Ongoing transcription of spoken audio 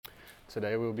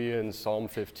Today we'll be in Psalm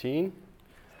 15.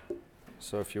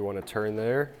 So if you want to turn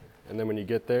there, and then when you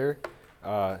get there,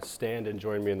 stand and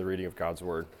join me in the reading of God's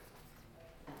Word.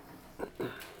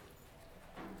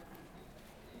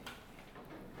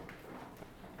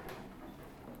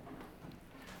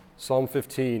 Psalm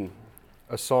 15,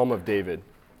 a psalm of David.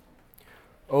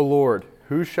 O Lord,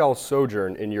 who shall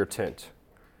sojourn in your tent?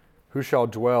 Who shall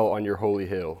dwell on your holy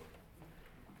hill?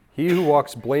 He who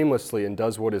walks blamelessly and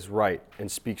does what is right and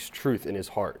speaks truth in his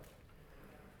heart,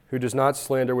 who does not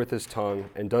slander with his tongue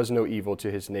and does no evil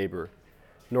to his neighbor,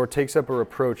 nor takes up a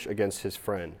reproach against his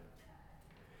friend,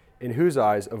 in whose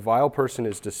eyes a vile person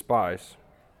is despised,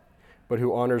 but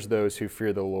who honors those who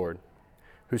fear the Lord,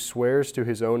 who swears to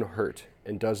his own hurt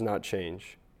and does not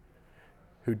change,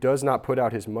 who does not put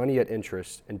out his money at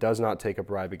interest and does not take a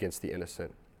bribe against the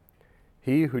innocent.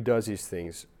 He who does these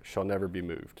things shall never be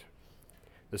moved.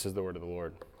 This is the word of the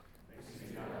Lord.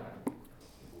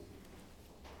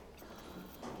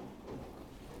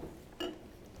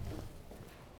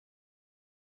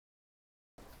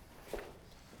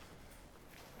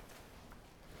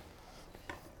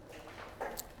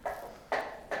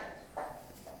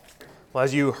 Well,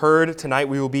 as you heard, tonight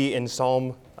we will be in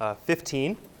Psalm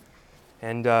 15.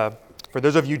 And for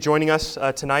those of you joining us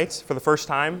tonight for the first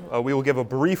time, we will give a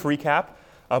brief recap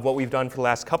of what we've done for the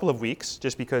last couple of weeks,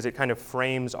 just because it kind of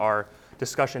frames our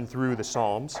discussion through the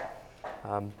Psalms.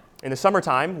 In the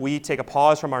summertime, we take a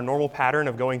pause from our normal pattern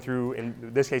of going through,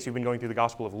 in this case, we've been going through the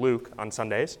Gospel of Luke on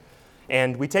Sundays,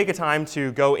 and we take a time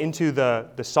to go into the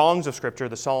songs of Scripture,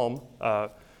 the Psalm,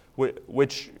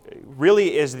 which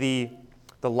really is the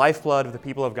lifeblood of the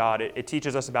people of God. It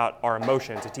teaches us about our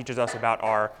emotions. It teaches us about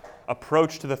our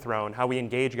approach to the throne, how we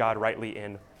engage God rightly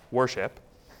in worship.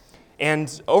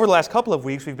 And over the last couple of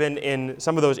weeks, we've been in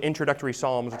some of those introductory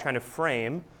psalms. We're trying to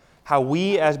frame how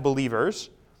we as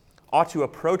believers ought to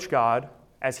approach God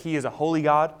as He is a holy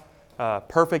God,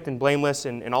 perfect and blameless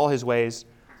in all His ways,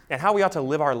 and how we ought to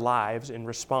live our lives in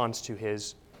response to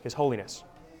His holiness.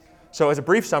 So as a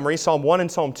brief summary, Psalm 1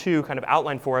 and Psalm 2 kind of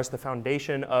outline for us the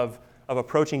foundation of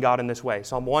approaching God in this way.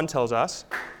 Psalm 1 tells us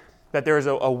that there is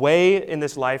a way in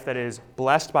this life that is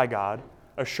blessed by God,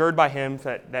 assured by Him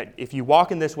that if you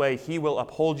walk in this way, He will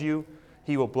uphold you,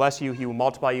 He will bless you, He will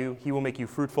multiply you, He will make you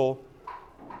fruitful.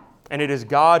 And it is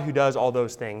God who does all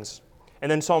those things.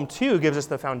 And then Psalm 2 gives us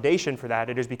the foundation for that.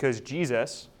 It is because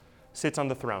Jesus sits on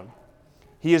the throne.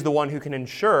 He is the one who can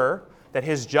ensure that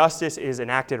His justice is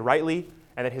enacted rightly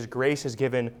and that His grace is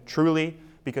given truly,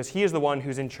 because He is the one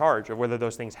who's in charge of whether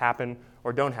those things happen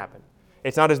or don't happen.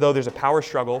 It's not as though there's a power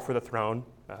struggle for the throne.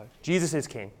 Jesus is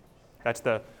king. That's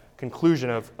the conclusion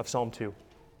of Psalm 2.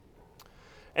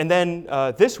 And then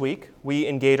this week, we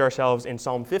engage ourselves in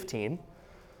Psalm 15,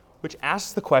 which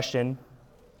asks the question,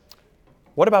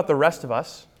 what about the rest of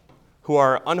us who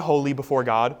are unholy before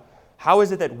God? How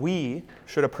is it that we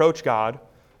should approach God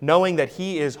knowing that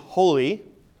He is holy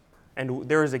and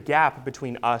there is a gap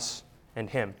between us and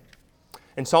Him?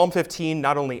 And Psalm 15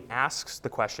 not only asks the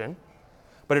question,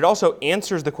 but it also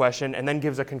answers the question and then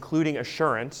gives a concluding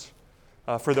assurance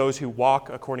for those who walk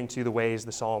according to the ways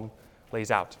the psalm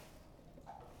lays out.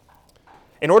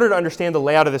 In order to understand the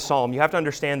layout of the psalm, you have to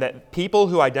understand that people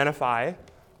who identify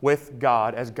with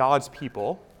God as God's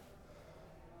people,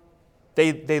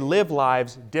 they live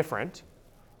lives different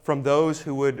from those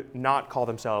who would not call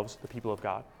themselves the people of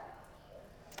God.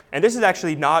 And this is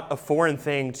actually not a foreign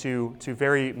thing to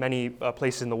very many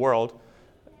places in the world.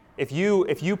 If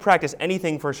you practice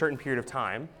anything for a certain period of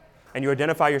time, and you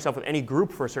identify yourself with any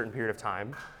group for a certain period of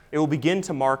time, it will begin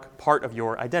to mark part of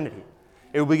your identity.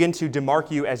 It will begin to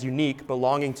demark you as unique,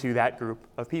 belonging to that group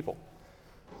of people.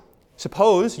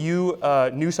 Suppose you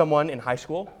knew someone in high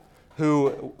school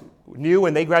who knew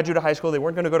when they graduated high school they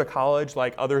weren't going to go to college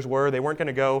like others were. They weren't going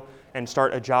to go and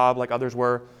start a job like others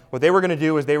were. What they were going to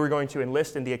do is they were going to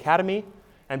enlist in the academy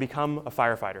and become a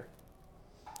firefighter.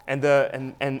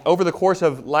 And over the course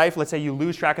of life, let's say you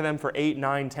lose track of them for 8,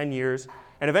 9, 10 years,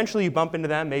 and eventually you bump into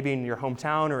them, maybe in your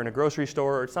hometown or in a grocery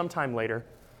store or sometime later.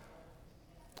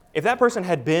 If that person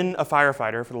had been a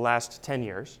firefighter for the last 10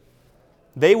 years,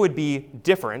 they would be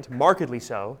different, markedly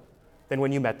so, than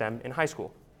when you met them in high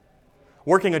school.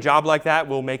 Working a job like that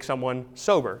will make someone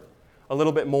sober, a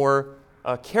little bit more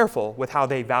careful with how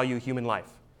they value human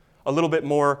life, a little bit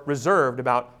more reserved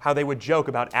about how they would joke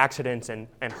about accidents and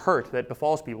hurt that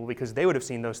befalls people because they would have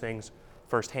seen those things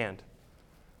firsthand.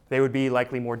 They would be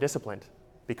likely more disciplined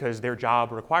because their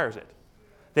job requires it.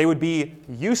 They would be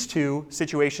used to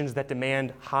situations that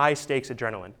demand high-stakes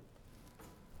adrenaline.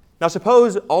 Now,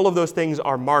 suppose all of those things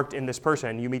are marked in this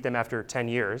person. You meet them after 10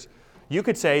 years. You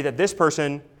could say that this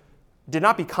person did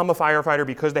not become a firefighter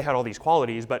because they had all these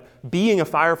qualities, but being a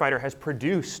firefighter has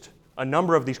produced a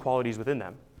number of these qualities within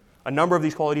them, a number of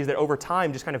these qualities that over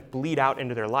time just kind of bleed out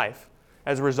into their life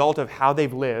as a result of how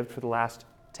they've lived for the last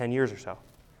 10 years or so.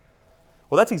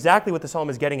 Well, that's exactly what the psalm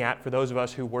is getting at for those of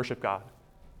us who worship God.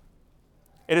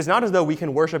 It is not as though we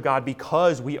can worship God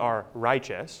because we are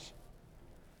righteous.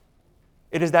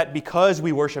 It is that because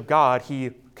we worship God,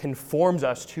 He conforms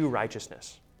us to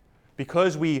righteousness.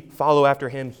 Because we follow after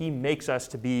Him, He makes us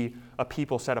to be a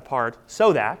people set apart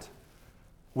so that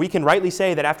we can rightly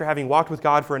say that after having walked with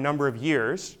God for a number of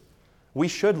years, we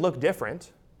should look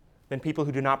different than people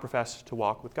who do not profess to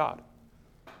walk with God.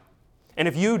 And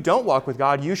if you don't walk with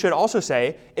God, you should also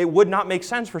say it would not make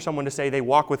sense for someone to say they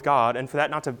walk with God and for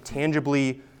that not to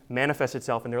tangibly manifest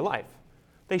itself in their life.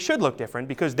 They should look different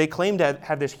because they claim to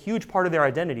have this huge part of their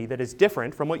identity that is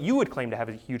different from what you would claim to have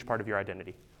a huge part of your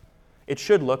identity. It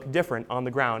should look different on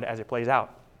the ground as it plays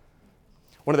out.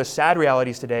 One of the sad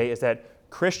realities today is that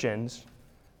Christians,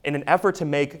 in an effort to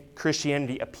make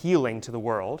Christianity appealing to the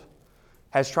world,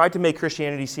 has tried to make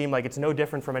Christianity seem like it's no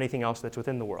different from anything else that's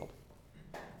within the world.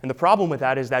 And the problem with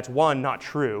that is that's one, not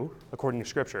true, according to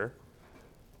Scripture.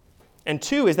 And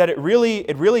two is that it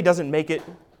really doesn't make it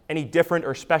any different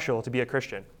or special to be a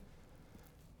Christian.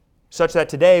 Such that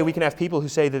today we can have people who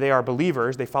say that they are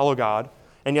believers, they follow God,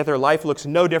 and yet their life looks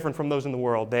no different from those in the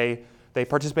world. They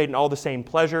participate in all the same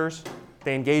pleasures,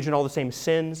 they engage in all the same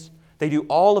sins, they do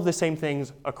all of the same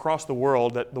things across the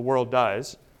world that the world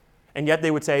does, and yet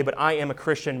they would say, but I am a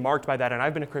Christian marked by that, and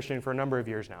I've been a Christian for a number of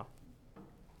years now.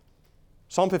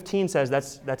 Psalm 15 says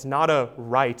that's not a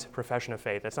right profession of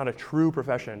faith. That's not a true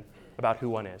profession about who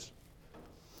one is.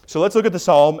 So let's look at the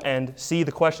psalm and see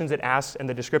the questions it asks and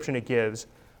the description it gives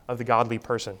of the godly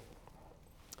person.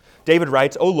 David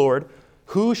writes, O Lord,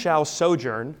 who shall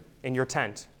sojourn in your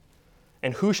tent?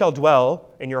 And who shall dwell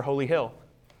in your holy hill?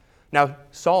 Now,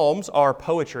 psalms are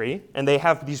poetry, and they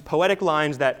have these poetic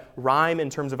lines that rhyme in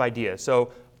terms of ideas.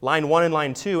 So line 1 and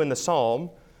line 2 in the psalm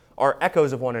are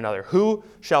echoes of one another. Who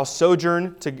shall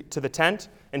sojourn to the tent,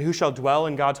 and who shall dwell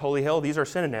in God's holy hill? These are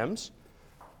synonyms.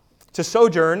 To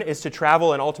sojourn is to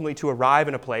travel and ultimately to arrive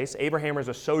in a place. Abraham is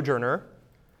a sojourner,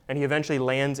 and he eventually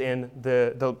lands in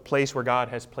the place where God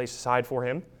has placed aside for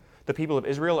him. The people of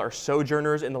Israel are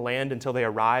sojourners in the land until they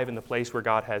arrive in the place where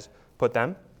God has put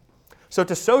them. So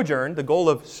to sojourn, the goal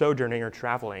of sojourning or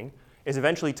traveling is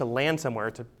eventually to land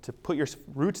somewhere, to put your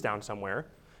roots down somewhere,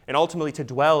 and ultimately to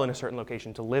dwell in a certain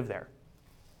location, to live there.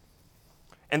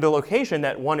 And the location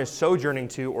that one is sojourning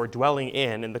to or dwelling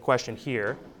in the question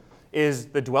here, is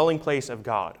the dwelling place of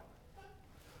God.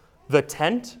 The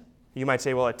tent, you might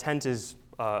say, well, a tent is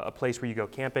a place where you go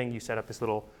camping, you set up this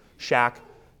little shack.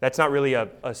 That's not really a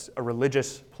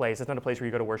religious place. That's not a place where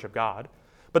you go to worship God.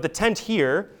 But the tent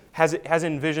here has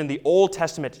envisioned the Old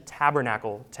Testament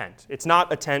tabernacle tent. It's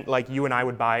not a tent like you and I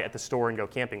would buy at the store and go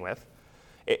camping with.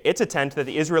 It's a tent that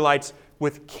the Israelites,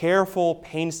 with careful,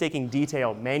 painstaking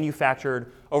detail,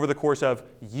 manufactured over the course of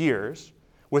years,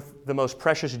 with the most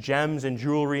precious gems and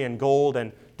jewelry and gold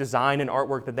and design and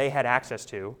artwork that they had access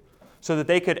to, so that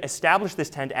they could establish this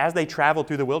tent as they traveled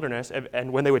through the wilderness,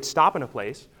 and when they would stop in a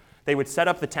place, they would set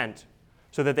up the tent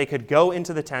so that they could go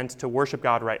into the tent to worship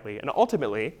God rightly. And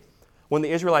ultimately, when the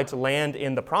Israelites land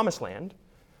in the Promised Land,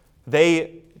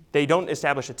 they don't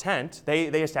establish a tent, they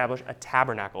establish a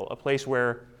tabernacle, a place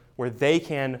where they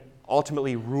can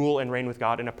ultimately rule and reign with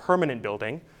God in a permanent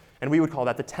building, and we would call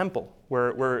that the temple,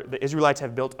 where the Israelites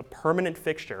have built a permanent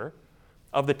fixture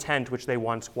of the tent which they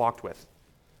once walked with.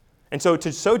 And so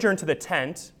to sojourn to the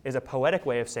tent is a poetic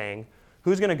way of saying,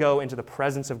 who's going to go into the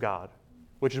presence of God,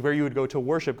 which is where you would go to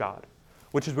worship God,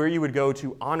 which is where you would go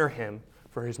to honor Him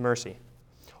for His mercy.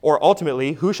 Or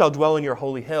ultimately, who shall dwell in your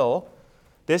holy hill?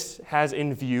 This has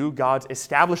in view God's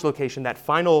established location, that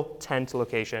final tent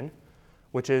location,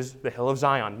 which is the hill of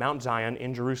Zion, Mount Zion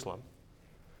in Jerusalem.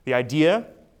 The idea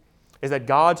is that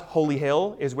God's holy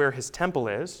hill is where His temple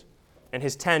is, and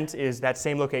His tent is that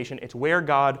same location. It's where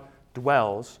God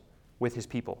dwells with His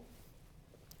people.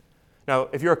 Now,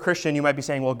 if you're a Christian, you might be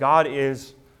saying, well, God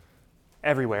is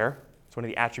everywhere. It's one of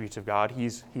the attributes of God.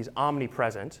 He's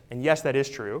omnipresent, and yes, that is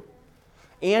true.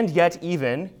 And yet,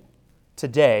 even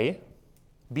today,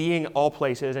 being all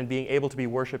places and being able to be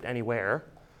worshipped anywhere,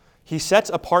 He sets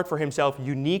apart for Himself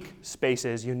unique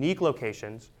spaces, unique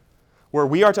locations, where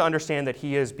we are to understand that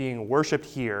He is being worshipped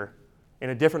here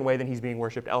in a different way than He's being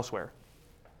worshipped elsewhere.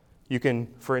 You can,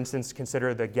 for instance,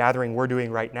 consider the gathering we're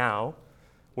doing right now,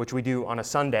 which we do on a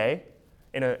Sunday,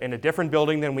 in a different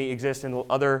building than we exist in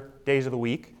other days of the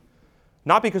week,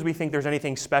 not because we think there's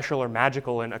anything special or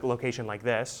magical in a location like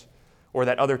this, or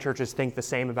that other churches think the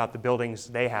same about the buildings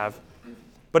they have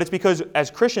But it's because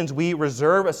as Christians, we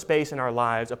reserve a space in our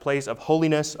lives, a place of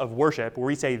holiness, of worship, where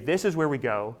we say, this is where we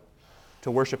go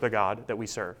to worship the God that we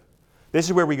serve. This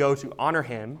is where we go to honor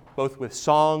him, both with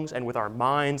songs and with our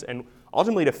minds, and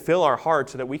ultimately to fill our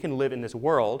hearts so that we can live in this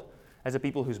world as a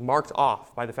people who's marked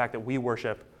off by the fact that we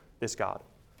worship this God.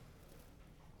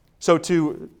 So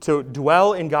to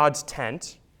dwell in God's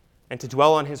tent and to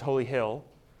dwell on his holy hill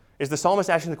is the psalmist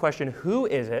asking the question, who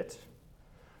is it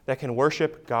that can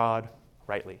worship God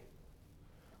rightly?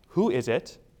 Who is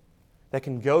it that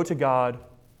can go to God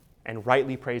and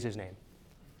rightly praise his name?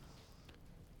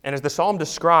 And as the psalm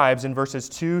describes in verses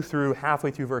 2 through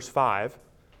halfway through verse 5,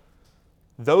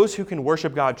 those who can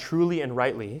worship God truly and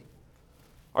rightly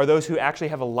are those who actually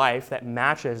have a life that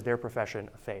matches their profession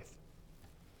of faith.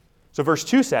 So verse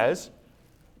 2 says,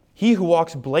 he who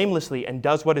walks blamelessly and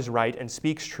does what is right and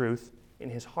speaks truth in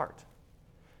his heart,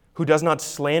 who does not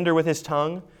slander with his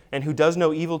tongue, and who does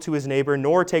no evil to his neighbor,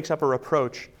 nor takes up a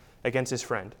reproach against his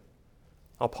friend.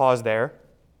 I'll pause there.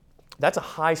 That's a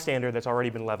high standard that's already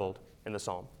been leveled in the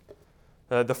psalm.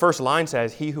 The first line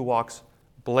says, he who walks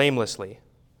blamelessly.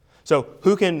 So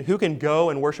who can go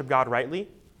and worship God rightly?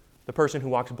 The person who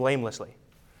walks blamelessly.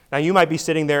 Now you might be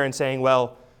sitting there and saying,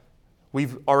 well,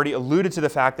 we've already alluded to the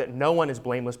fact that no one is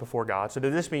blameless before God. So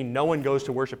does this mean no one goes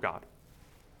to worship God?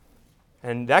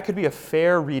 And that could be a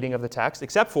fair reading of the text,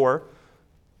 except for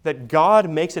that God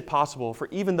makes it possible for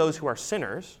even those who are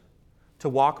sinners to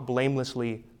walk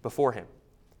blamelessly before him.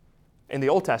 In the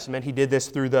Old Testament, he did this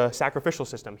through the sacrificial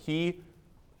system. He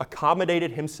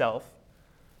accommodated himself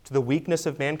to the weakness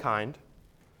of mankind,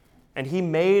 and he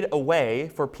made a way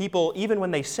for people, even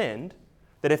when they sinned,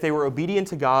 that if they were obedient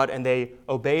to God and they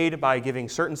obeyed by giving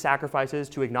certain sacrifices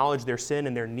to acknowledge their sin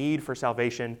and their need for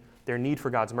salvation, their need for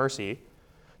God's mercy,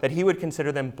 that he would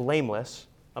consider them blameless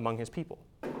among his people.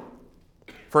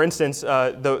 For instance,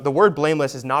 the word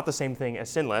blameless is not the same thing as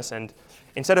sinless, and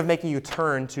instead of making you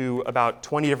turn to about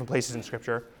 20 different places in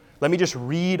Scripture, let me just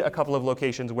read a couple of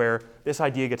locations where this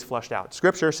idea gets fleshed out.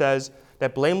 Scripture says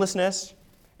that blamelessness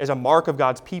is a mark of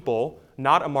God's people,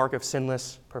 not a mark of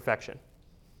sinless perfection.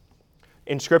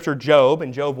 In Scripture, Job,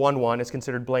 in Job 1:1, is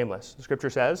considered blameless. The Scripture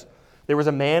says, there was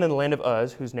a man in the land of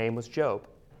Uz whose name was Job,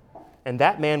 and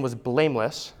that man was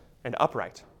blameless and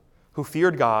upright, who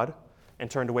feared God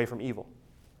and turned away from evil.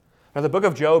 Now, the book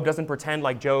of Job doesn't pretend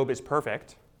like Job is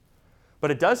perfect, but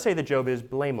it does say that Job is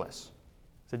blameless.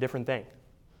 It's a different thing.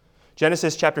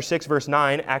 Genesis chapter 6, verse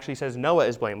 9 actually says Noah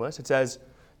is blameless. It says,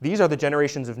 these are the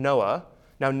generations of Noah.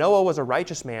 Now, Noah was a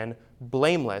righteous man,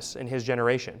 blameless in his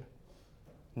generation.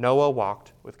 Noah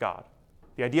walked with God.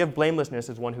 The idea of blamelessness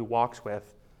is one who walks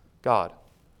with God.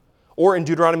 Or in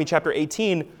Deuteronomy chapter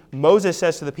 18, Moses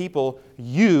says to the people,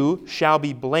 you shall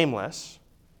be blameless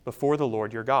before the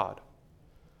Lord your God.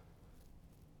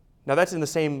 Now that's in the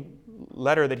same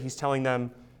letter that he's telling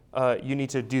them, you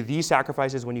need to do these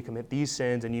sacrifices when you commit these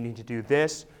sins, and you need to do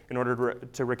this in order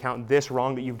to recount this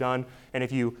wrong that you've done. And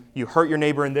if you hurt your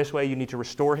neighbor in this way, you need to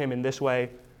restore him in this way.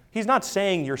 He's not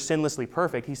saying you're sinlessly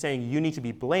perfect. He's saying you need to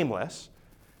be blameless,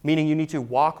 meaning you need to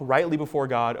walk rightly before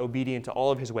God, obedient to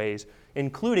all of his ways,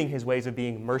 including his ways of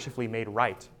being mercifully made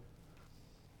right.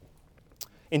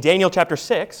 In Daniel chapter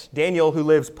 6, Daniel, who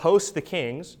lives post the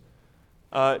kings,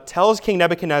 tells King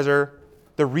Nebuchadnezzar,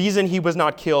 the reason he was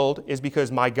not killed is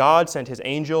because my God sent his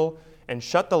angel and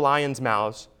shut the lions'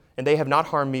 mouths, and they have not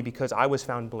harmed me because I was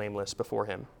found blameless before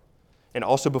him, and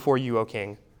also before you, O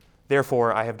king.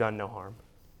 Therefore, I have done no harm.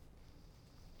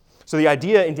 So the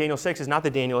idea in Daniel 6 is not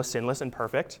that Daniel is sinless and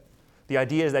perfect. The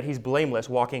idea is that he's blameless,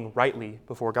 walking rightly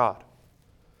before God.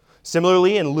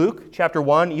 Similarly, in Luke chapter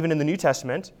 1, even in the New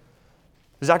Testament,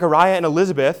 Zechariah and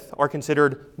Elizabeth are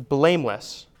considered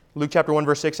blameless. Luke chapter 1,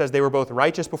 verse 6 says they were both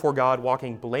righteous before God,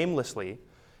 walking blamelessly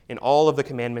in all of the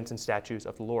commandments and statutes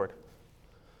of the Lord.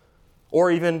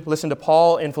 Or even listen to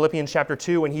Paul in Philippians chapter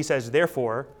 2 when he says,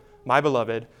 therefore, my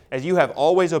beloved, as you have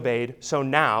always obeyed, so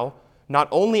now, not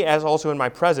only as also in my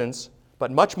presence,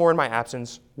 but much more in my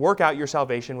absence, work out your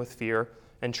salvation with fear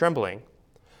and trembling.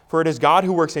 For it is God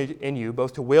who works in you,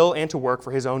 both to will and to work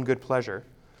for his own good pleasure.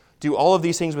 Do all of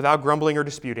these things without grumbling or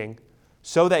disputing,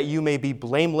 so that you may be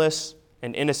blameless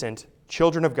and innocent,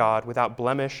 children of God, without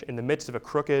blemish in the midst of a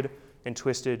crooked and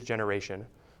twisted generation,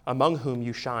 among whom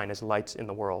you shine as lights in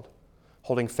the world,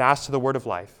 holding fast to the word of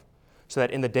life, so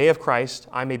that in the day of Christ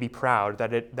I may be proud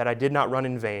that I did not run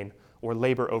in vain or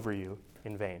labor over you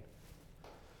in vain.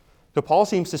 So Paul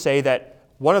seems to say that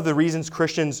one of the reasons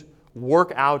Christians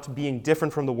work out being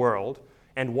different from the world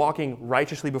and walking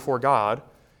righteously before God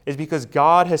is because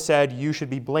God has said you should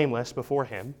be blameless before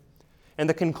him. And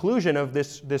the conclusion of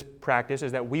this practice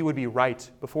is that we would be right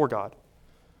before God.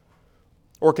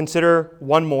 Or consider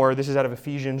one more. This is out of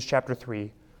Ephesians chapter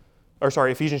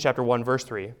 1, verse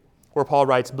 3, where Paul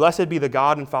writes, "Blessed be the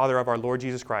God and Father of our Lord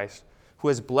Jesus Christ, who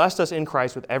has blessed us in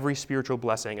Christ with every spiritual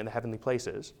blessing in the heavenly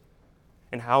places."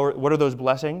 And what are those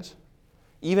blessings?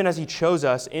 Even as he chose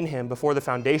us in him before the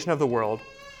foundation of the world,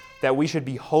 that we should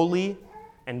be holy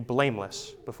and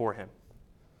blameless before him.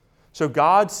 So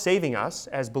God saving us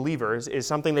as believers is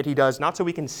something that he does not so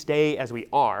we can stay as we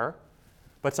are,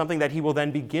 but something that he will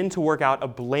then begin to work out a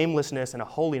blamelessness and a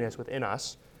holiness within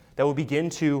us that will begin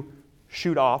to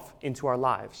shoot off into our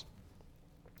lives.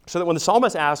 So that when the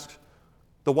psalmist asks,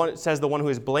 it says the one who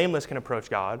is blameless can approach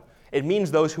God, it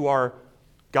means those who are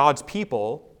God's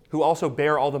people who also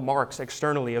bear all the marks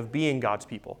externally of being God's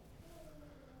people.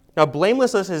 Now,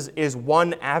 blamelessness is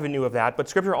one avenue of that, but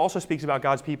Scripture also speaks about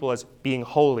God's people as being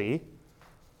holy.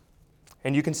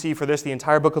 And you can see for this the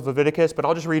entire book of Leviticus, but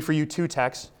I'll just read for you two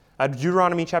texts.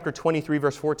 Deuteronomy chapter 23,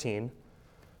 verse 14,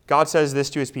 God says this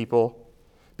to his people,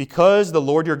 "Because the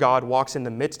Lord your God walks in the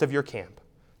midst of your camp,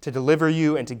 to deliver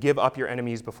you and to give up your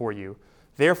enemies before you,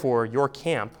 therefore your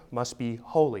camp must be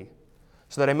holy,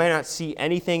 so that I may not see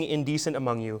anything indecent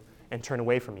among you and turn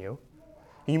away from you."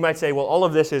 And you might say, well, all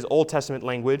of this is Old Testament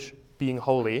language, being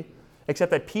holy,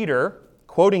 except that Peter,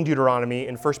 quoting Deuteronomy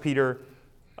in 1 Peter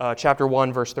chapter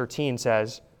 1, verse 13,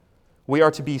 says, "We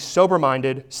are to be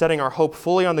sober-minded, setting our hope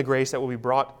fully on the grace that will be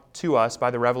brought to us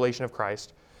by the revelation of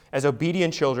Christ, as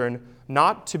obedient children,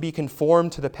 not to be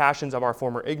conformed to the passions of our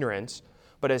former ignorance,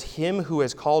 but as him who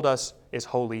has called us is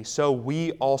holy, so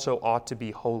we also ought to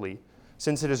be holy.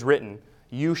 Since it is written,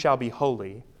 'You shall be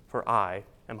holy, for I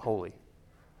am holy.'"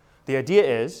 The idea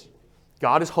is,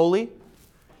 God is holy,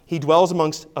 he dwells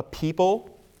amongst a people,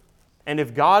 and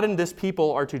if God and this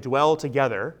people are to dwell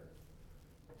together,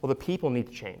 well, the people need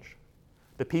to change.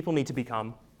 The people need to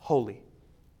become holy.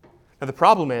 Now, the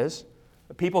problem is,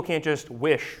 people can't just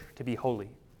wish to be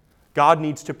holy. God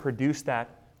needs to produce that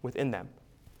within them.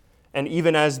 And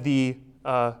even as the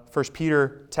 1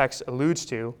 Peter text alludes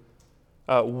to,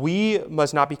 we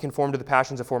must not be conformed to the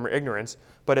passions of former ignorance,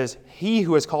 but as he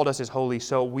who has called us is holy,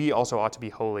 so we also ought to be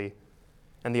holy.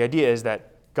 And the idea is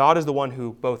that God is the one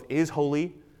who both is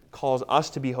holy, calls us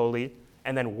to be holy,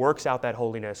 and then works out that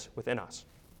holiness within us.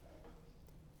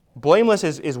 Blameless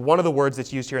is one of the words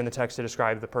that's used here in the text to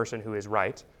describe the person who is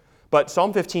right. But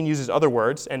Psalm 15 uses other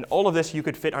words, and all of this you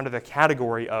could fit under the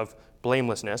category of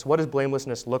blamelessness. What does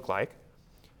blamelessness look like?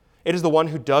 It is the one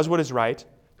who does what is right,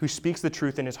 who speaks the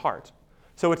truth in his heart.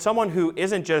 So it's someone who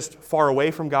isn't just far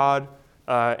away from God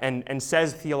and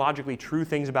says theologically true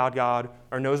things about God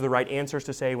or knows the right answers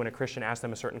to say when a Christian asks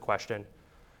them a certain question.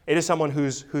 It is someone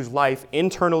whose life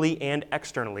internally and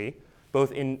externally,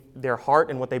 both in their heart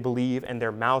and what they believe and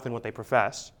their mouth and what they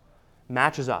profess,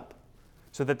 matches up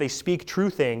so that they speak true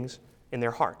things in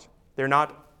their heart. They're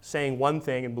not saying one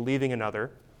thing and believing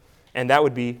another, and that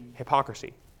would be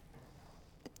hypocrisy.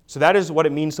 So that is what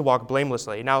it means to walk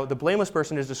blamelessly. Now, the blameless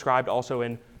person is described also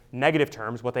in negative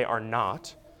terms, what they are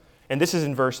not. And this is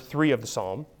in verse 3 of the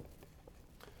psalm.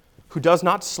 "Who does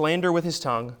not slander with his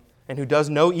tongue, and who does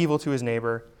no evil to his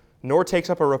neighbor, nor takes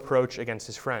up a reproach against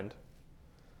his friend."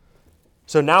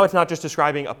 So now it's not just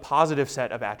describing a positive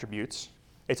set of attributes.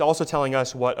 It's also telling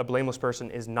us what a blameless person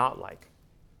is not like.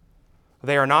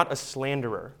 They are not a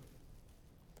slanderer,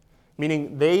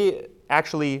 meaning they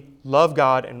actually love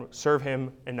God and serve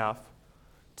him enough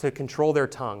to control their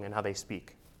tongue and how they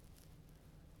speak.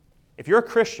 If you're a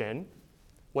Christian,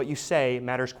 what you say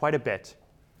matters quite a bit.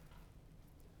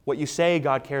 What you say,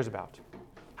 God cares about.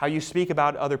 How you speak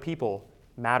about other people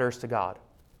matters to God.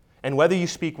 And whether you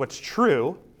speak what's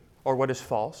true or what is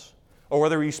false, or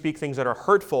whether you speak things that are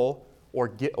hurtful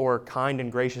or kind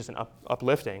and gracious and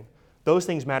uplifting, those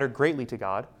things matter greatly to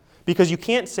God, because you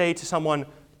can't say to someone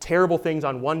terrible things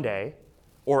on one day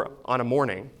or on a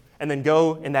morning and then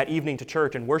go in that evening to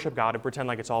church and worship God and pretend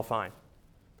like it's all fine.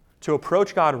 To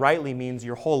approach God rightly means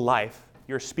your whole life,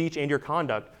 your speech and your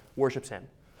conduct worships him,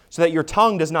 so that your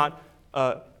tongue does not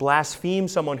blaspheme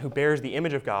someone who bears the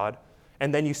image of God,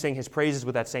 and then you sing his praises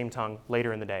with that same tongue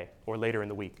later in the day or later in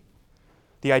the week.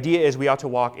 The idea is we ought to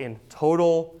walk in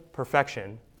total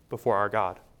perfection before our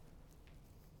God.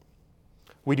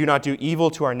 We do not do evil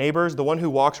to our neighbors. The one who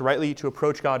walks rightly to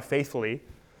approach God faithfully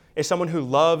is someone who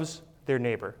loves their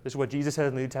neighbor. This is what Jesus says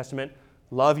in the New Testament,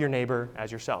 love your neighbor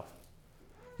as yourself.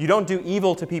 You don't do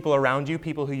evil to people around you,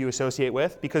 people who you associate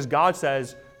with, because God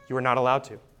says you are not allowed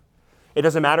to. It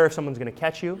doesn't matter if someone's going to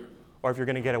catch you or if you're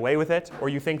going to get away with it, or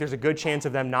you think there's a good chance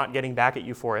of them not getting back at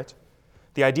you for it.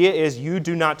 The idea is you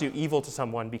do not do evil to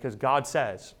someone because God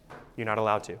says you're not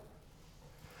allowed to.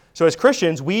 So as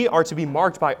Christians, we are to be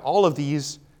marked by all of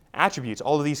these attributes,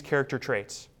 all of these character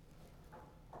traits.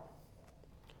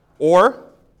 Or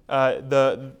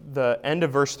the end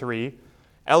of verse 3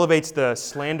 elevates the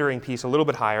slandering piece a little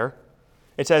bit higher.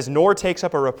 It says, nor takes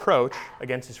up a reproach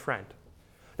against his friend.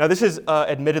 Now this is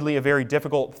admittedly a very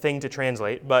difficult thing to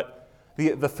translate, but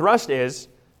the thrust is,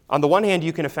 on the one hand,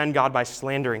 you can offend God by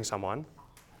slandering someone,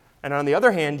 and on the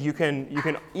other hand, you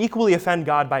can equally offend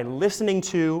God by listening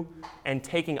to and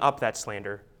taking up that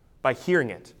slander, by hearing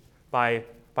it, by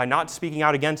not speaking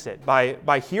out against it,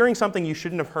 by hearing something you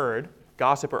shouldn't have heard,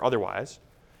 gossip or otherwise,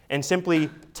 and simply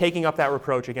taking up that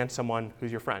reproach against someone who's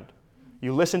your friend.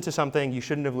 You listen to something you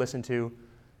shouldn't have listened to,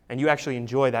 and you actually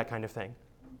enjoy that kind of thing.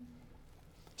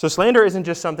 So slander isn't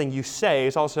just something you say,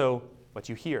 it's also what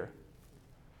you hear.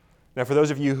 Now, for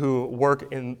those of you who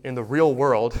work in the real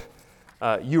world,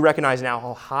 you recognize now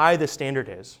how high the standard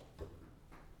is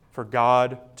for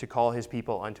God to call his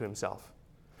people unto himself.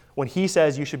 When he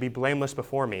says you should be blameless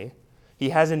before me, he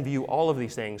has in view all of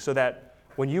these things so that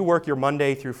when you work your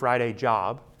Monday through Friday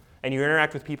job and you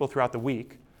interact with people throughout the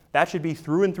week, that should be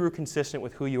through and through consistent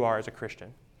with who you are as a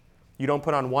Christian. You don't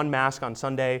put on one mask on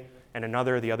Sunday and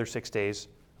another the other 6 days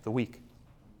of the week.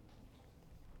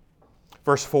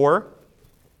 Verse 4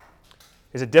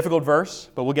 is a difficult verse,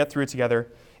 but we'll get through it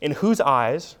together. In whose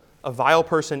eyes a vile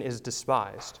person is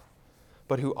despised,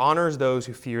 but who honors those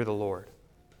who fear the Lord.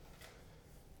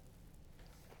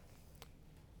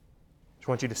 I just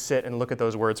want you to sit and look at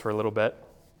those words for a little bit.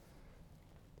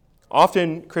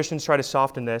 Often Christians try to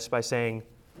soften this by saying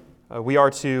we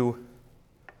are to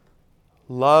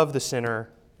love the sinner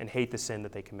and hate the sin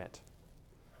that they commit.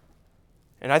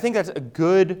 And I think that's a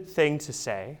good thing to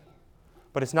say,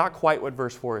 but it's not quite what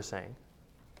verse 4 is saying.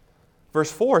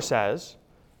 Verse 4 says,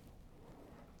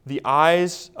 the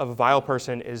eyes of a vile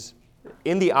person is,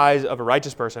 in the eyes of a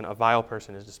righteous person, a vile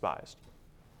person is despised.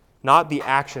 Not the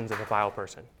actions of a vile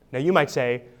person. Now you might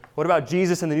say, what about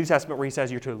Jesus in the New Testament where he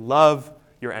says you're to love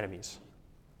your enemies?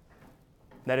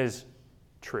 That is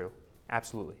true,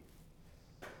 absolutely.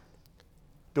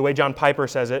 The way John Piper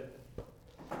says it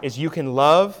is you can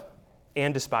love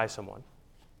and despise someone.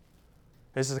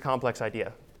 This is a complex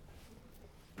idea.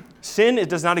 Sin, it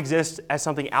does not exist as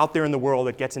something out there in the world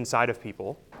that gets inside of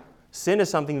people. Sin is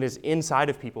something that is inside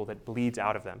of people that bleeds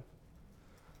out of them.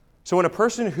 So when a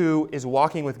person who is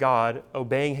walking with God,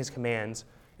 obeying his commands,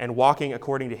 and walking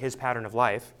according to his pattern of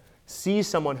life, sees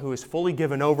someone who is fully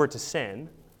given over to sin,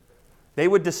 they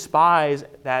would despise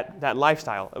that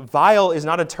lifestyle. Vile is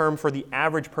not a term for the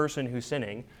average person who's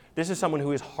sinning. This is someone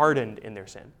who is hardened in their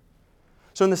sin.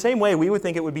 So in the same way, we would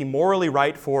think it would be morally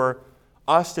right for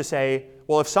us to say,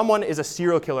 well, if someone is a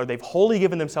serial killer, they've wholly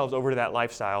given themselves over to that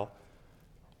lifestyle,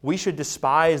 we should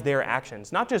despise their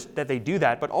actions. Not just that they do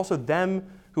that, but also them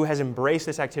who has embraced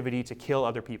this activity to kill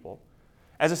other people.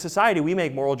 As a society, we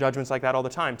make moral judgments like that all the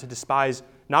time, to despise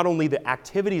not only the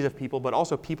activities of people, but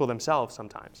also people themselves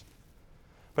sometimes.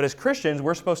 But as Christians,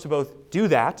 we're supposed to both do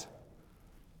that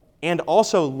and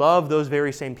also love those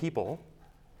very same people.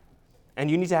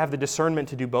 And you need to have the discernment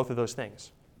to do both of those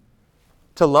things.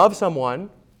 To love someone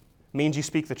means you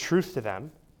speak the truth to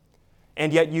them,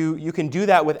 and yet you can do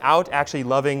that without actually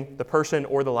loving the person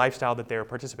or the lifestyle that they're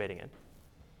participating in.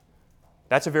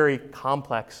 That's a very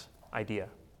complex idea.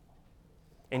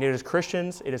 And yet as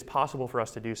Christians, it is possible for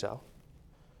us to do so.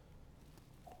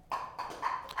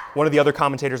 One of the other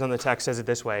commentators on the text says it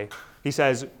this way. He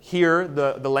says, here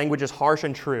the language is harsh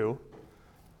and true,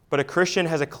 but a Christian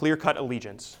has a clear-cut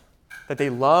allegiance, that they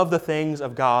love the things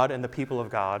of God and the people of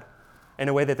God in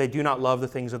a way that they do not love the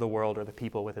things of the world or the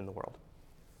people within the world.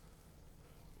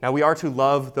 Now, we are to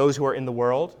love those who are in the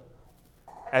world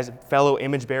as fellow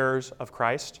image bearers of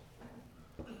Christ,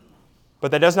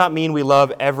 but that does not mean we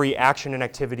love every action and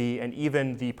activity and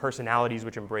even the personalities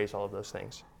which embrace all of those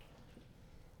things.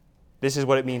 This is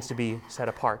what it means to be set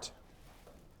apart.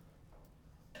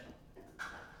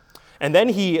 And then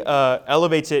he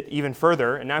elevates it even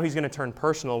further, and now he's going to turn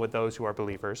personal with those who are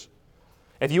believers.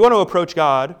 If you want to approach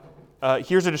God,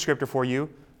 here's a descriptor for you.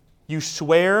 You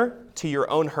swear to your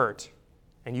own hurt,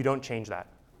 and you don't change that.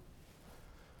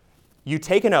 You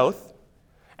take an oath,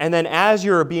 and then as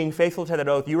you're being faithful to that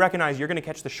oath, you recognize you're going to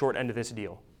catch the short end of this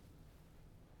deal.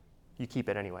 You keep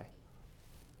it anyway.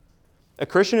 A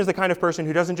Christian is the kind of person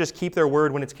who doesn't just keep their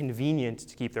word when it's convenient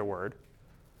to keep their word.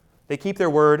 They keep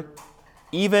their word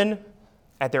even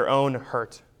at their own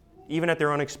hurt, even at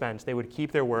their own expense. They would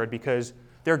keep their word because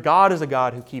their God is a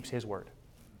God who keeps his word.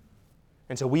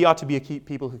 And so we ought to be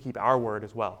people who keep our word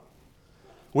as well.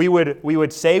 We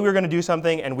would say we're going to do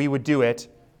something and we would do it,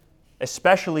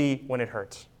 especially when it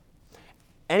hurts.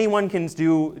 Anyone can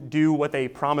do what they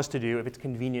promise to do if it's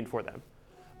convenient for them.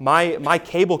 my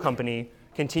cable company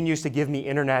continues to give me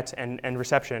internet and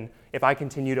reception if I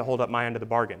continue to hold up my end of the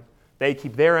bargain. They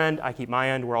keep their end, I keep my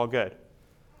end, we're all good.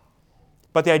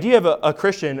 But the idea of a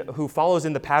Christian who follows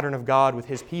in the pattern of God with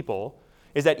his people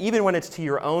is that even when it's to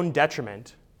your own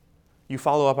detriment, you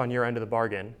follow up on your end of the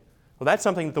bargain. Well, that's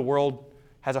something that the world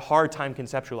has a hard time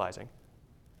conceptualizing.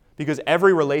 Because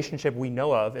every relationship we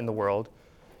know of in the world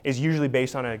is usually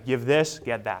based on a give this,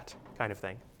 get that kind of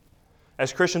thing.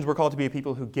 As Christians, we're called to be a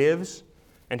people who gives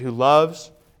and who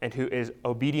loves and who is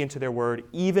obedient to their word,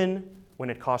 even when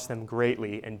it costs them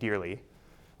greatly and dearly.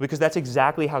 Because that's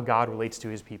exactly how God relates to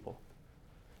his people.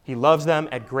 He loves them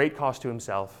at great cost to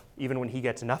himself, even when he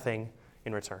gets nothing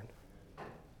in return.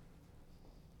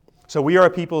 So we are a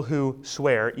people who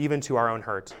swear even to our own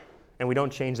hurt, and we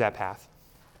don't change that path.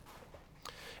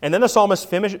 And then the psalmist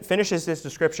finishes this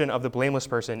description of the blameless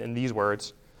person in these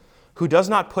words, who does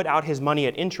not put out his money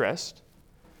at interest,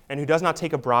 and who does not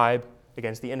take a bribe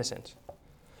against the innocent.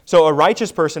 So a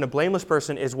righteous person, a blameless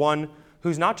person, is one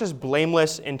who's not just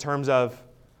blameless in terms of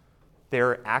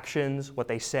their actions, what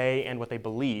they say, and what they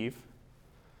believe,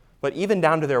 but even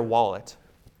down to their wallet,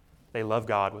 they love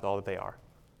God with all that they are.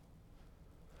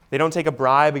 They don't take a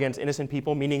bribe against innocent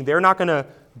people, meaning they're not going to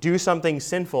do something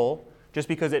sinful just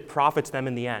because it profits them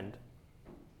in the end.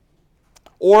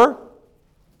 Or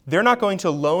they're not going to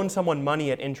loan someone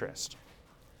money at interest.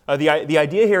 The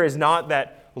idea here is not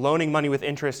that loaning money with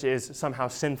interest is somehow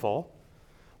sinful,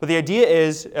 but the idea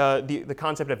is the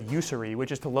concept of usury,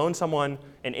 which is to loan someone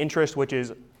an interest which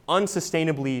is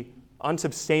unsustainably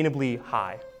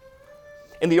high.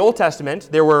 In the Old Testament,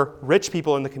 there were rich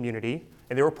people in the community,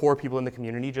 and there were poor people in the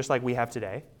community, just like we have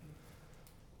today.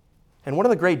 And one of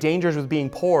the great dangers with being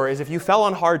poor is if you fell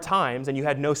on hard times and you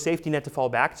had no safety net to fall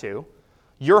back to,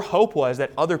 your hope was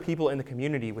that other people in the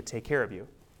community would take care of you.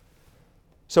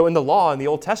 So in the law, in the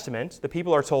Old Testament, the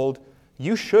people are told,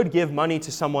 you should give money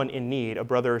to someone in need, a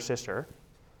brother or sister,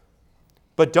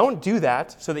 but don't do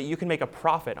that so that you can make a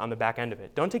profit on the back end of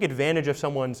it. Don't take advantage of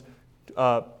someone's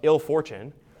ill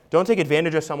fortune. Don't take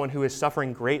advantage of someone who is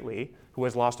suffering greatly, who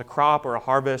has lost a crop or a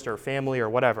harvest or a family or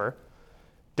whatever.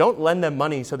 Don't lend them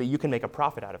money so that you can make a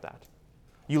profit out of that.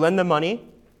 You lend them money,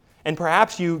 and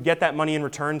perhaps you get that money in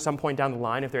return some point down the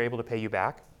line if they're able to pay you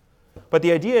back. But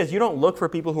the idea is you don't look for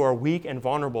people who are weak and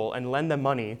vulnerable and lend them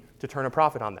money to turn a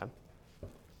profit on them.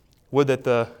 Would that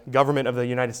the government of the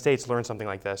United States learn something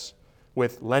like this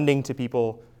with lending to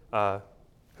people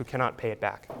who cannot pay it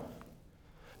back.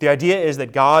 The idea is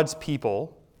that God's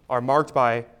people are marked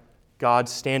by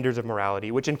God's standards of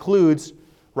morality, which includes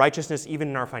righteousness even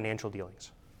in our financial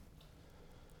dealings.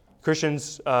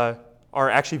 Christians are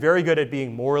actually very good at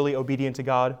being morally obedient to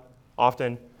God,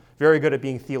 often very good at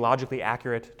being theologically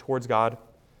accurate towards God,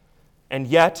 and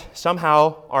yet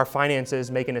somehow our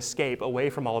finances make an escape away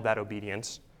from all of that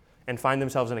obedience and find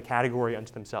themselves in a category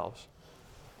unto themselves.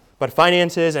 But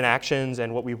finances and actions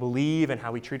and what we believe and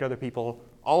how we treat other people,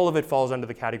 all of it falls under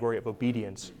the category of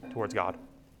obedience towards God.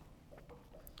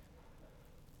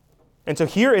 And so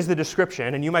here is the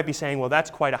description, and you might be saying, well, that's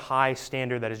quite a high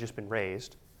standard that has just been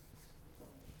raised.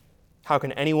 How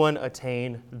can anyone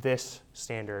attain this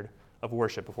standard of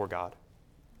worship before God?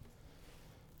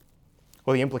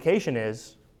 Well, the implication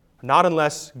is, not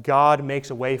unless God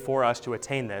makes a way for us to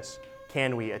attain this,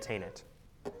 can we attain it.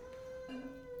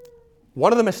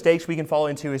 One of the mistakes we can fall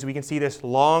into is we can see this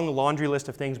long laundry list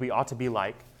of things we ought to be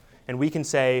like, and we can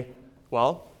say,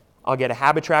 well, I'll get a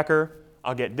habit tracker,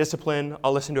 I'll get discipline,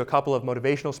 I'll listen to a couple of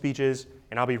motivational speeches,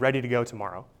 and I'll be ready to go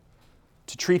tomorrow.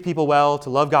 To treat people well, to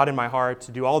love God in my heart,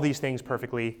 to do all these things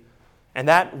perfectly. And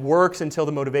that works until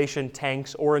the motivation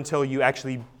tanks or until you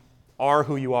actually are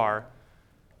who you are.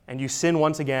 And you sin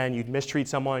once again, you mistreat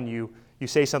someone, you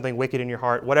say something wicked in your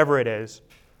heart, whatever it is.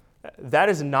 That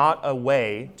is not a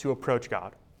way to approach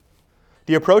God.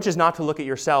 The approach is not to look at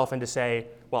yourself and to say,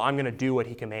 well, I'm going to do what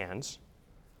he commands.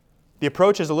 The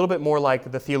approach is a little bit more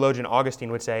like the theologian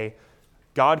Augustine would say,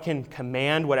 God can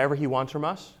command whatever he wants from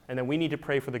us, and then we need to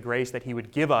pray for the grace that he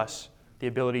would give us the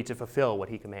ability to fulfill what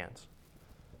he commands.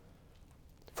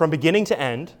 From beginning to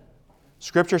end,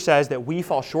 Scripture says that we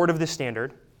fall short of this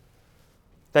standard,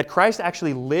 that Christ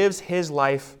actually lives his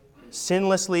life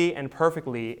sinlessly and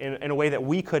perfectly in a way that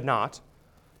we could not,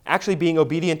 actually being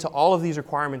obedient to all of these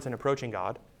requirements in approaching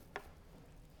God.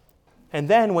 And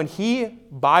then when he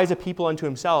buys a people unto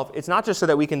himself, it's not just so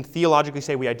that we can theologically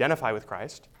say we identify with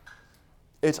Christ.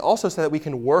 It's also so that we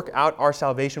can work out our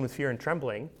salvation with fear and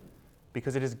trembling,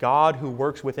 because it is God who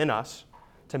works within us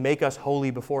to make us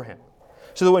holy before him.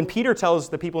 So that when Peter tells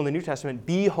the people in the New Testament,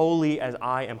 be holy as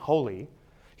I am holy,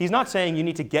 He's not saying you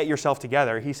need to get yourself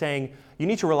together. He's saying you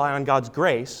need to rely on God's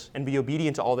grace and be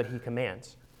obedient to all that he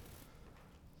commands.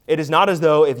 It is not as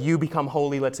though if you become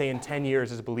holy, let's say in 10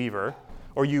 years as a believer,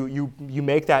 or you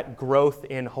make that growth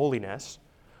in holiness,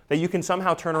 that you can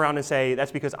somehow turn around and say,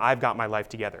 that's because I've got my life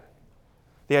together.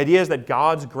 The idea is that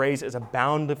God's grace is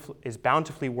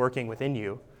bountifully working within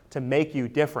you to make you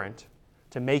different,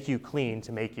 to make you clean,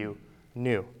 to make you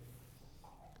new.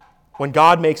 When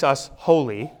God makes us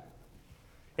holy,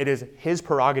 it is his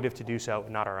prerogative to do so,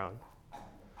 not our own.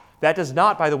 That does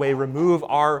not, by the way, remove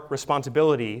our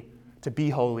responsibility to be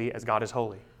holy as God is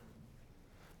holy.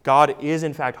 God is,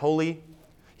 in fact, holy.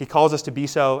 He calls us to be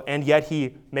so, and yet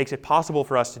he makes it possible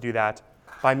for us to do that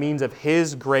by means of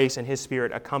his grace and his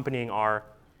Spirit accompanying our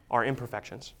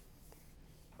imperfections.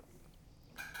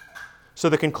 So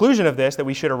the conclusion of this that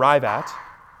we should arrive at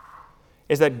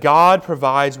is that God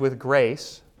provides with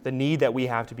grace the need that we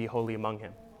have to be holy among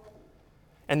him.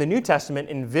 And the New Testament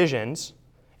envisions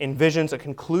a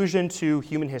conclusion to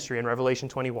human history in Revelation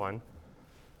 21,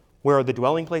 where the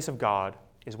dwelling place of God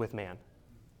is with man.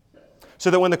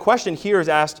 So that when the question here is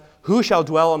asked, who shall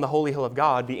dwell on the holy hill of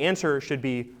God, the answer should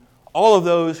be all of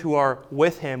those who are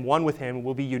with him, one with him,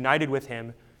 will be united with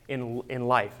him in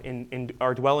life. In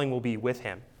our dwelling will be with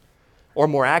him. Or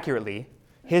more accurately,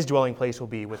 his dwelling place will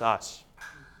be with us.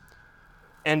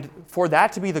 And for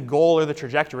that to be the goal or the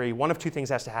trajectory, one of two things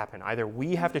has to happen. Either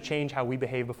we have to change how we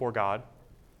behave before God,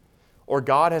 or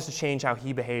God has to change how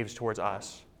he behaves towards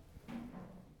us.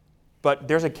 But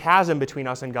there's a chasm between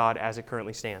us and God as it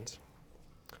currently stands.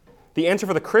 The answer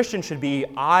for the Christian should be,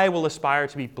 I will aspire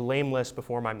to be blameless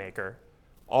before my Maker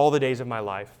all the days of my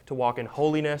life, to walk in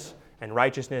holiness and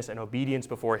righteousness and obedience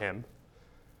before him.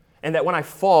 And that when I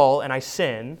fall and I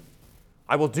sin,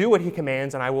 I will do what he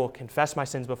commands and I will confess my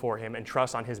sins before him and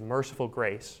trust on his merciful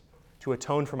grace to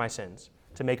atone for my sins,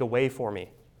 to make a way for me.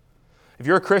 If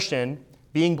you're a Christian,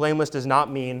 being blameless does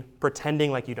not mean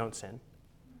pretending like you don't sin.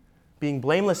 Being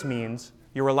blameless means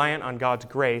you're reliant on God's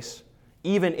grace,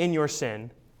 even in your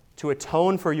sin, to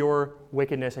atone for your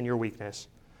wickedness and your weakness,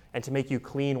 and to make you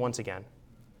clean once again.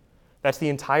 That's the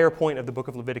entire point of the book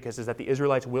of Leviticus, is that the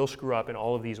Israelites will screw up in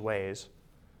all of these ways,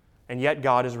 and yet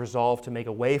God is resolved to make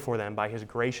a way for them by his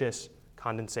gracious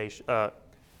condensation,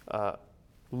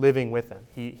 living with them.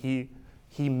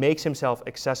 He makes himself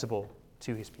accessible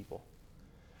to his people.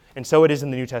 And so it is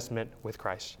in the New Testament with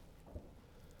Christ.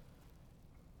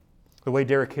 The way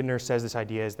Derek Kidner says this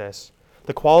idea is this: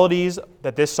 the qualities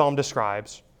that this psalm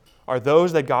describes are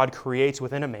those that God creates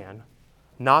within a man,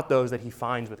 not those that he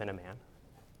finds within a man.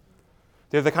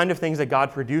 They're the kind of things that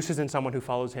God produces in someone who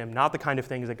follows him, not the kind of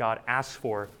things that God asks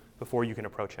for before you can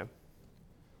approach him.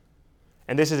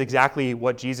 And this is exactly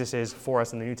what Jesus is for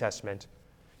us in the New Testament.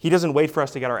 He doesn't wait for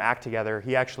us to get our act together.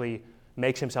 He actually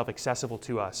makes himself accessible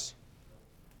to us.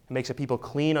 He makes a people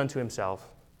clean unto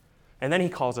himself. And then he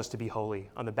calls us to be holy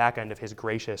on the back end of his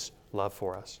gracious love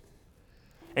for us.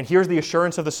 And here's the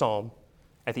assurance of the psalm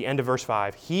at the end of verse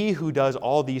 5. He who does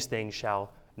all these things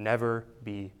shall never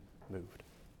be moved.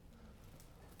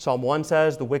 Psalm 1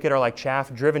 says, the wicked are like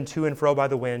chaff driven to and fro by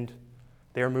the wind.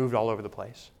 They are moved all over the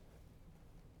place.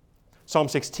 Psalm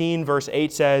 16, verse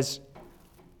 8 says,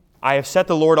 I have set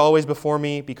the Lord always before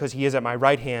me because he is at my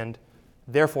right hand.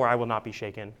 Therefore I will not be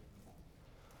shaken.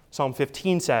 Psalm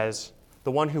 15 says,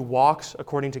 the one who walks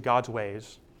according to God's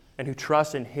ways and who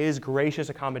trusts in his gracious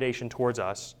accommodation towards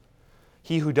us,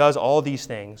 he who does all these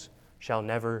things shall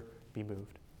never be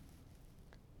moved.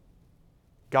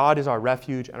 God is our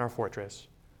refuge and our fortress,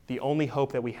 the only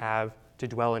hope that we have to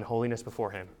dwell in holiness before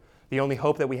him, the only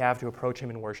hope that we have to approach him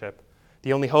in worship,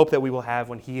 the only hope that we will have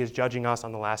when he is judging us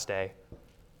on the last day.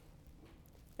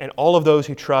 And all of those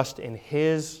who trust in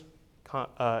his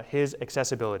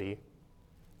accessibility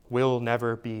will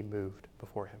never be moved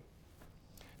before him.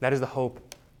 That is the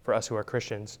hope for us who are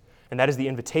Christians, and that is the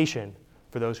invitation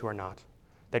for those who are not.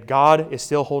 That God is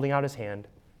still holding out his hand,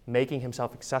 making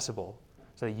himself accessible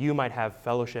so that you might have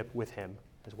fellowship with him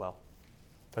as well.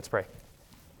 Let's pray.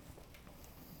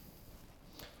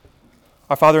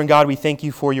 Our Father and God, we thank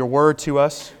you for your word to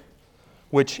us,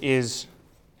 which is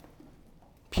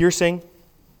piercing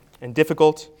and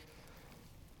difficult.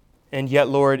 And yet,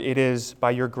 Lord, it is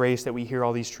by your grace that we hear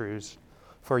all these truths.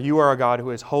 For you are a God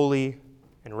who is holy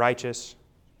and righteous,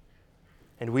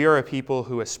 and we are a people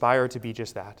who aspire to be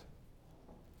just that.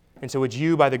 And so would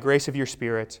you, by the grace of your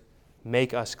Spirit,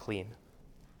 make us clean.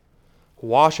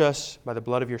 Wash us by the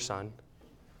blood of your Son.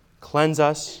 Cleanse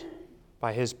us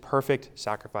by his perfect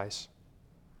sacrifice.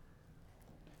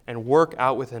 And work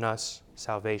out within us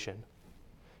salvation,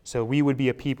 so we would be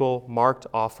a people marked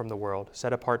off from the world,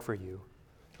 set apart for you,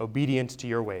 obedient to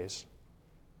your ways,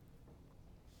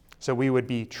 so we would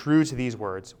be true to these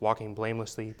words, walking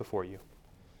blamelessly before you.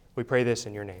 We pray this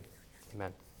in your name.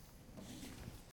 Amen.